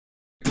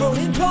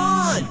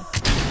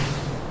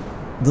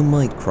The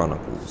MiTE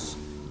Chronicles.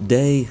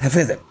 Day...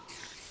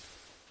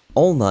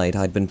 All night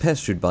I'd been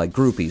pestered by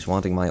groupies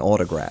wanting my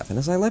autograph, and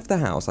as I left the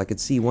house I could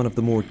see one of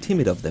the more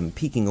timid of them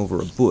peeking over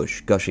a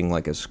bush, gushing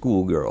like a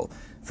schoolgirl.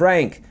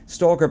 "Frank,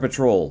 Stalker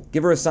Patrol,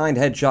 give her a signed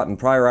headshot and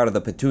pry her out of the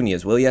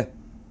petunias, will ya?"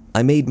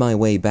 I made my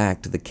way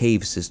back to the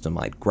cave system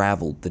I'd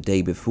graveled the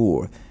day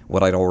before.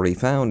 What I'd already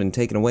found and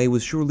taken away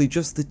was surely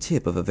just the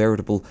tip of a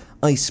veritable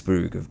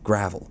iceberg of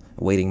gravel,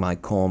 awaiting my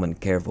calm and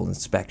careful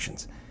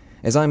inspections.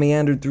 As I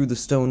meandered through the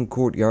stone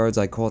courtyards,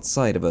 I caught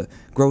sight of a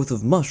growth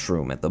of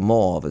mushroom at the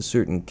maw of a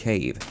certain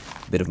cave.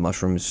 A bit of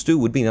mushroom stew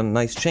would be a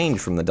nice change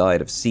from the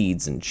diet of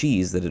seeds and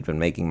cheese that had been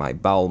making my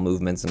bowel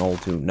movements an all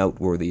too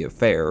noteworthy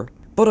affair.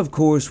 But of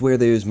course, where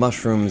there's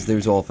mushrooms,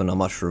 there's often a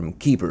mushroom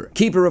keeper.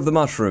 Keeper of the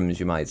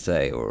mushrooms, you might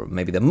say, or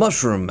maybe the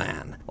mushroom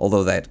man,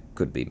 although that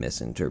could be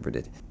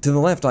misinterpreted. To the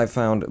left I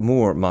found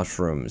more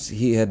mushrooms.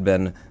 He had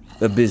been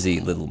a busy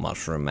little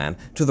mushroom man.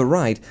 To the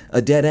right,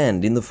 a dead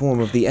end in the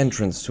form of the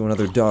entrance to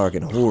another dark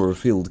and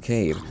horror-filled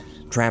cave.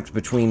 Trapped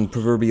between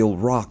proverbial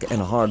rock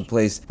and a hard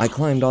place, I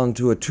climbed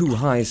onto a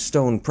too-high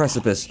stone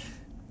precipice.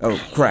 Oh,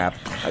 crap.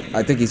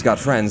 I think he's got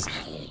friends.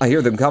 I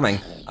hear them coming.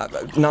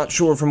 Not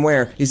sure from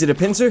where. Is it a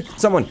pincer?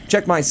 Someone,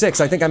 check my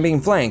 6. I think I'm being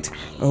flanked.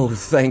 Oh,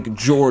 thank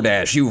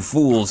Jordash, you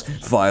fools.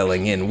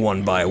 Filing in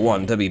one by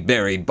one to be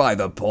buried by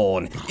the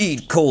pawn.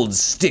 Eat cold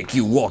stick,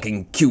 you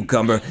walking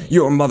cucumber.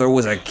 Your mother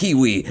was a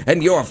kiwi,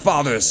 and your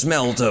father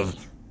smelt of...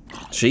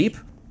 Sheep?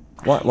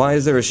 Why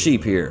is there a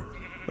sheep here?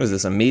 What is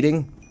this, a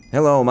meeting?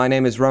 Hello, my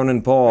name is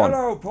Roninpawn.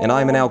 Hello, Paul. And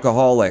I'm an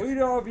alcoholic. We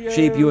love you.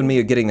 Sheep, you and me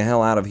are getting the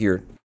hell out of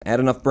here. Add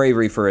enough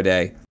bravery for a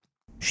day.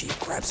 Sheep,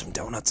 grab some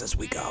donuts as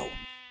we go.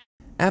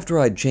 After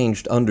I'd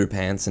changed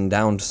underpants and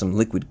downed some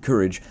liquid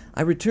courage,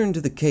 I returned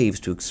to the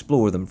caves to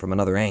explore them from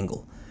another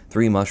angle.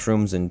 3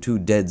 mushrooms and 2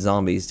 dead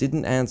zombies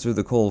didn't answer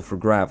the call for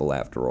gravel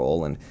after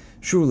all, and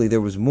surely there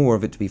was more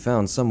of it to be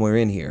found somewhere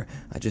in here.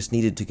 I just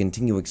needed to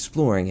continue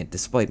exploring it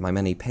despite my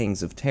many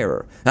pangs of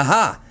terror.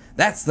 Aha!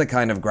 That's the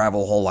kind of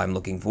gravel hole I'm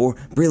looking for.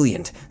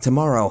 Brilliant.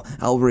 Tomorrow,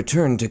 I'll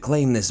return to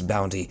claim this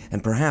bounty,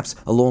 and perhaps,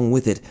 along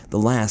with it, the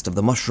last of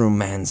the Mushroom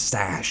Man's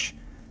stash.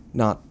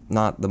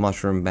 Not the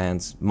Mushroom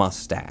Man's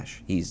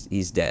mustache.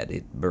 He's dead.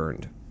 It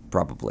burned.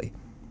 Probably.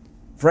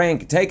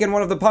 Frank, take in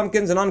one of the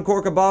pumpkins and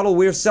uncork a bottle.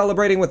 We're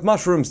celebrating with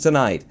mushrooms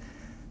tonight.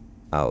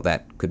 Oh,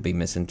 that could be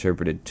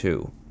misinterpreted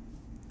too.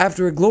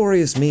 After a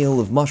glorious meal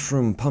of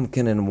mushroom,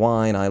 pumpkin, and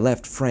wine, I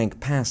left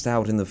Frank passed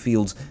out in the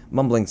fields,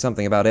 mumbling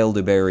something about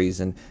elderberries,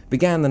 and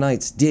began the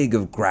night's dig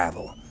of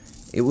gravel.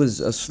 It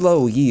was a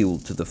slow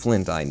yield to the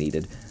flint I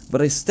needed,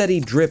 but a steady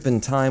drip in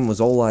time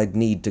was all I'd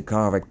need to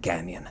carve a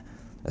canyon.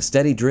 A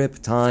steady drip,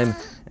 time,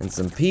 and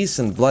some peace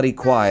and bloody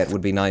quiet would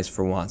be nice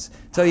for once.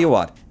 Tell you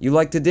what, you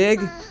like to dig?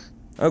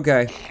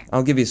 Okay,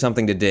 I'll give you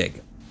something to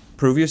dig.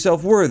 Prove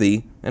yourself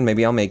worthy, and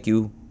maybe I'll make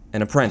you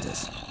an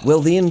apprentice.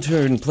 Well, the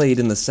intern played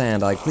in the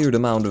sand. I cleared a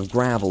mound of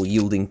gravel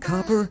yielding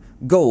copper,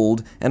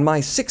 gold, and my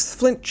 6th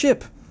flint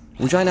chip,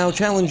 which I now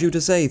challenge you to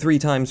say 3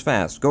 times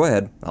fast. Go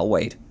ahead, I'll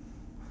wait.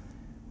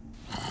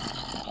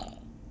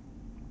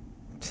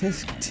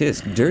 Tisk,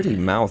 tisk, dirty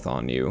mouth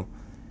on you.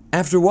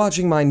 After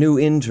watching my new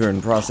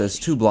intern process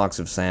 2 blocks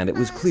of sand, it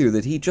was clear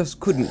that he just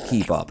couldn't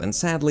keep up, and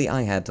sadly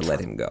I had to let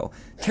him go.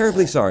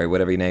 Terribly sorry,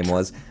 whatever your name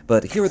was,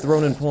 but here at the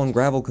Roninpawn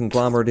Gravel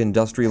Conglomerate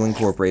Industrial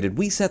Incorporated,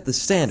 we set the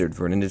standard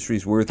for an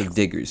industry's worth of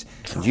diggers.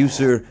 And you,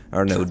 sir,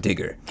 are no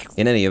digger.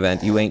 In any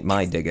event, you ain't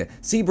my digger.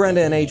 See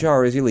Brenda in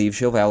HR as you leave,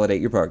 she'll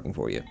validate your parking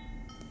for you.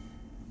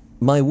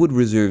 My wood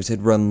reserves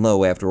had run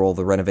low after all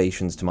the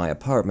renovations to my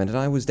apartment, and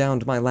I was down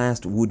to my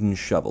last wooden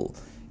shovel.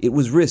 It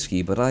was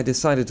risky, but I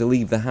decided to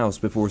leave the house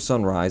before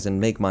sunrise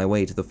and make my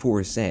way to the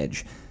forest's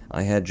edge.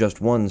 I had just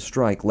 1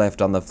 strike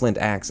left on the flint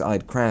axe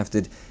I'd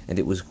crafted, and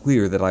it was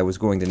clear that I was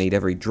going to need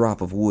every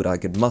drop of wood I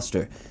could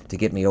muster to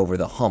get me over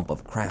the hump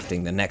of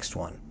crafting the next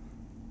one.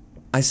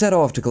 I set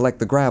off to collect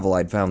the gravel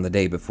I'd found the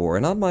day before,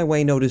 and on my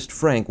way noticed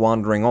Frank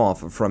wandering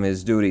off from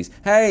his duties.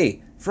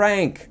 Hey,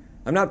 Frank!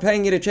 I'm not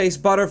paying you to chase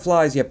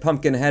butterflies, you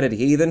pumpkin-headed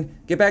heathen.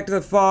 Get back to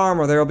the farm,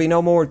 or there'll be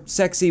no more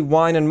sexy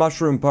wine and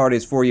mushroom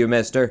parties for you,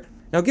 mister.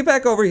 Now get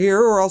back over here,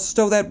 or I'll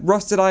stow that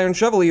rusted iron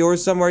shovel of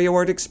yours somewhere you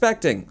weren't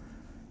expecting.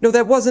 No,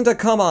 that wasn't a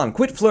come-on.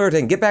 Quit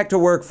flirting. Get back to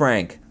work,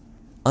 Frank.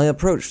 I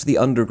approached the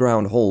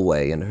underground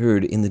hallway and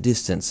heard in the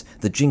distance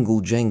the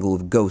jingle-jangle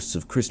of ghosts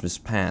of Christmas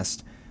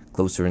past.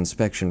 Closer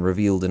inspection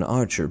revealed an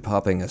archer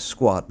popping a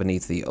squat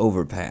beneath the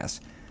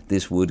overpass.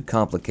 This would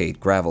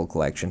complicate gravel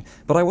collection,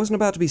 but I wasn't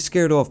about to be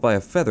scared off by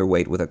a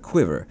featherweight with a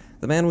quiver.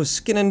 The man was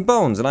skin and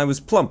bones, and I was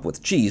plump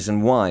with cheese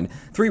and wine.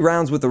 3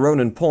 rounds with the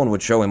Roninpawn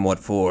would show him what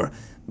for.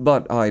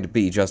 But I'd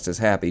be just as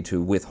happy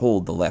to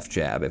withhold the left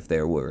jab if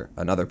there were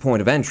another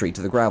point of entry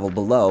to the gravel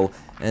below,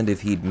 and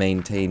if he'd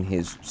maintain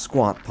his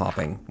squat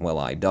popping while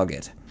I dug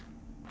it.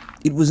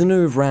 It was a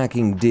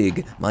nerve-wracking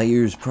dig, my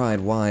ears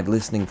pried wide,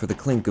 listening for the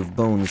clink of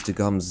bones to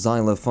come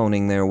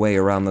xylophoning their way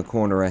around the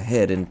corner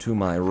ahead and to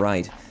my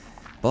right.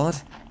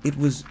 But it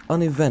was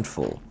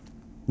uneventful.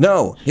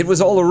 No, it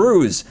was all a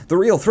ruse. The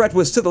real threat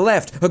was to the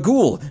left, a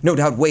ghoul, no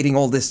doubt waiting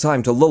all this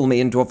time to lull me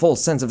into a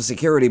false sense of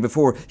security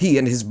before he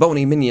and his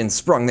bony minions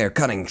sprung their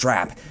cunning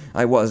trap.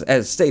 I was,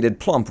 as stated,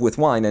 plump with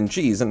wine and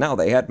cheese, and now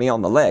they had me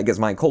on the leg as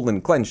my colon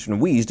clenched and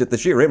wheezed at the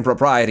sheer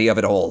impropriety of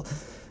it all.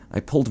 I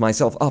pulled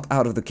myself up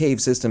out of the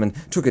cave system and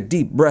took a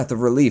deep breath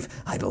of relief.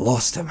 I'd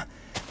lost him.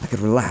 I could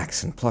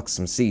relax and pluck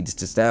some seeds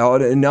to stay. Oh,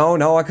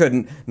 no, I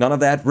couldn't. None of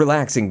that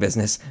relaxing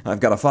business. I've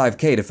got a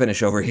 5K to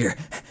finish over here.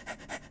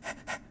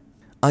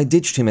 I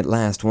ditched him at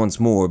last once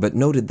more, but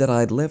noted that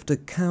I'd left a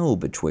cow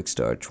betwixt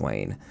our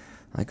twain.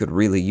 I could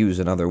really use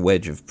another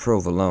wedge of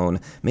provolone,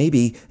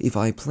 maybe if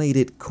I played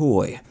it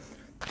coy.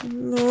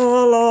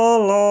 La la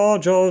la,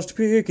 just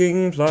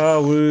picking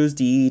flowers,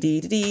 dee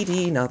dee dee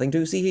dee, nothing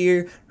to see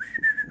here.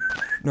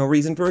 No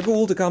reason for a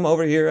ghoul to come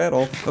over here at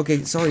all.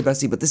 Okay, sorry,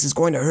 Bessie, but this is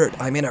going to hurt.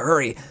 I'm in a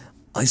hurry.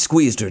 I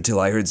squeezed her till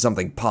I heard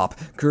something pop,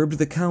 curbed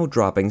the cow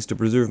droppings to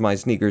preserve my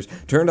sneakers,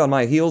 turned on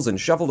my heels, and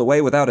shuffled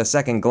away without a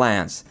second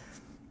glance.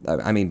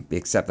 I mean,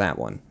 except that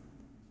one.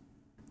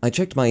 I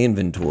checked my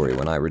inventory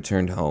when I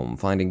returned home,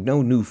 finding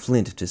no new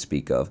flint to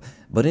speak of,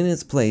 but in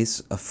its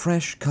place, a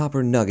fresh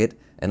copper nugget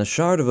and a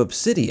shard of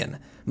obsidian.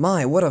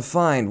 My, what a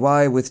find!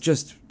 Why, with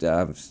just,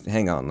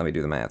 hang on, let me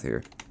do the math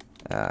here.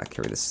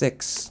 Carry the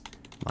 6,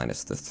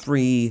 minus the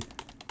 3,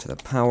 to the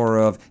power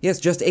of, yes,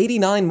 just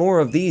 89 more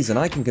of these and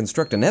I can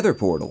construct a nether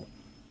portal.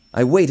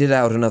 I waited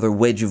out another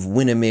wedge of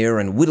Winnemere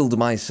and whittled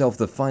myself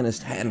the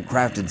finest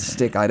handcrafted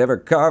stick I'd ever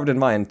carved in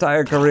my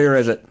entire career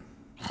as it.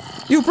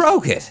 You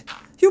broke it!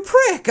 You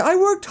prick! I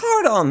worked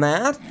hard on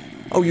that!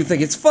 Oh, you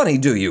think it's funny,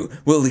 do you?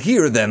 Well,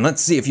 here then,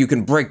 let's see if you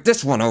can break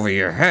this one over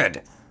your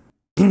head.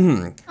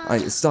 I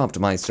stopped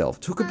myself,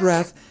 took a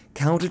breath,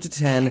 counted to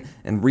 10,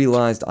 and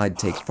realized I'd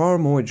take far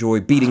more joy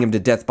beating him to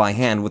death by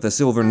hand with a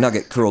silver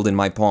nugget curled in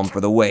my palm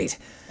for the weight.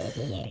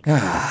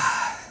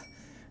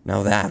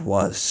 Now that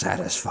was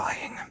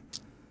satisfying.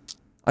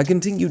 I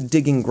continued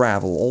digging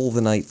gravel all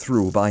the night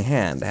through by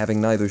hand, having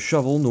neither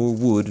shovel nor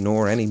wood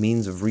nor any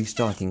means of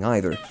restocking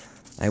either.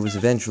 I was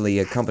eventually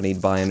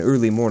accompanied by an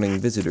early morning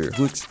visitor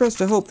who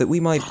expressed a hope that we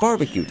might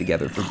barbecue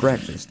together for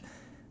breakfast.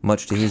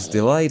 Much to his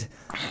delight,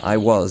 I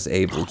was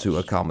able to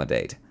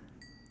accommodate.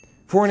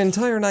 For an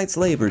entire night's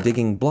labor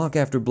digging block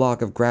after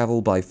block of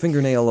gravel by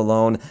fingernail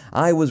alone,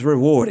 I was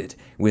rewarded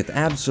with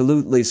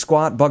absolutely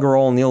squat bugger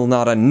all nil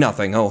nada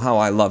nothing. Oh, how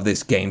I love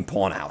this game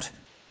pawn out.